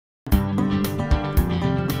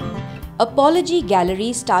Apology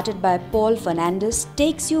Gallery, started by Paul Fernandes,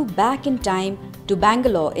 takes you back in time to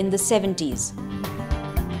Bangalore in the 70s.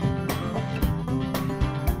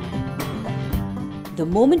 The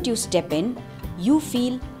moment you step in, you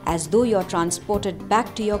feel as though you're transported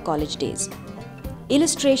back to your college days.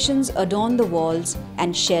 Illustrations adorn the walls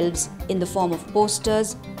and shelves in the form of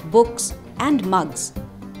posters, books, and mugs.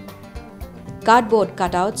 Cardboard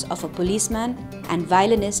cutouts of a policeman and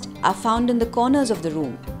violinist are found in the corners of the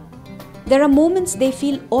room. There are moments they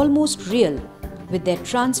feel almost real, with their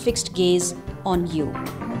transfixed gaze on you.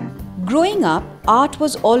 Growing up, art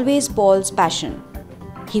was always Paul's passion.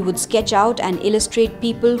 He would sketch out and illustrate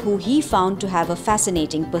people who he found to have a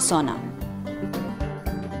fascinating persona.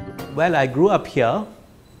 Well, I grew up here,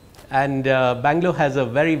 and Bangalore has a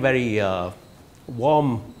very, very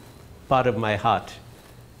warm part of my heart.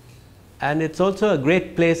 And it's also a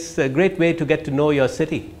great place, a great way to get to know your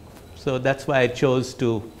city. So that's why I chose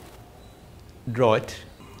to draw it.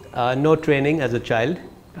 No training as a child.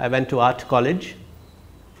 I went to art college.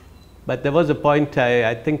 But there was a point,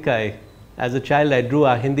 as a child, I drew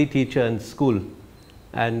a Hindi teacher in school.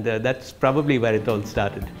 And that's probably where it all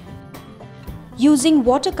started. Using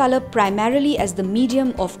watercolor primarily as the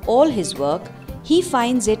medium of all his work, he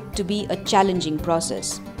finds it to be a challenging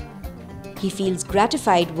process. He feels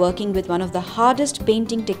gratified working with one of the hardest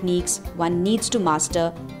painting techniques one needs to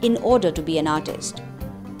master in order to be an artist.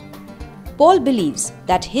 Paul believes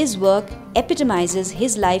that his work epitomizes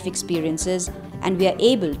his life experiences, and we are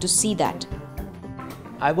able to see that.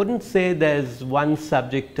 I wouldn't say there's one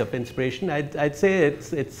subject of inspiration. I'd say it's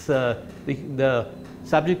the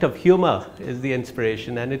subject of humor is the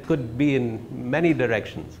inspiration, and it could be in many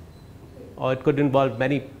directions, or it could involve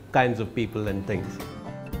many kinds of people and things.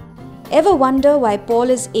 Ever wonder why Paul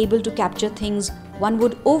is able to capture things one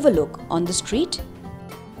would overlook on the street?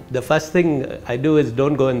 The first thing I do is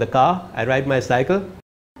don't go in the car. I ride my cycle,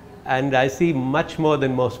 and I see much more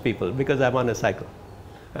than most people because I'm on a cycle.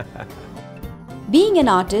 Being an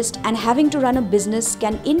artist and having to run a business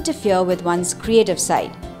can interfere with one's creative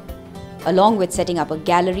side. Along with setting up a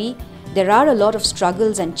gallery, there are a lot of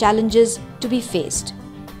struggles and challenges to be faced.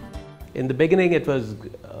 In the beginning, it was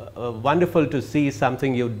wonderful to see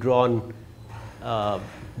something you've drawn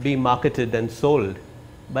be marketed and sold.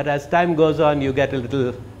 But as time goes on, you get a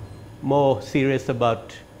little more serious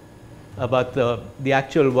about the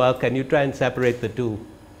actual work, and you try and separate the two.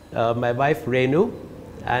 My wife Renu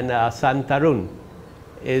and our son Tarun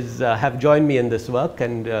have joined me in this work,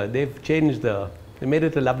 and they made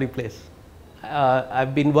it a lovely place.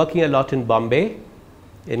 I've been working a lot in Bombay,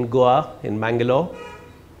 in Goa, in Bangalore,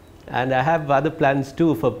 and I have other plans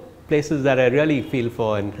too for places that I really feel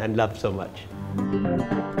for and love so much.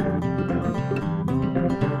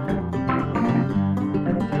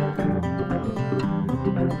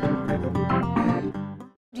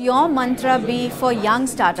 Your mantra be for young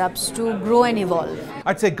startups to grow and evolve?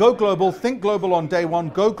 I'd say go global, think global on day one,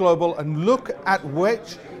 go global and look at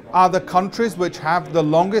which are the countries which have the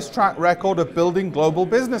longest track record of building global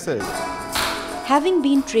businesses. Having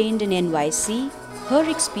been trained in NYC, her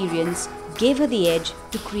experience gave her the edge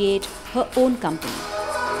to create her own company.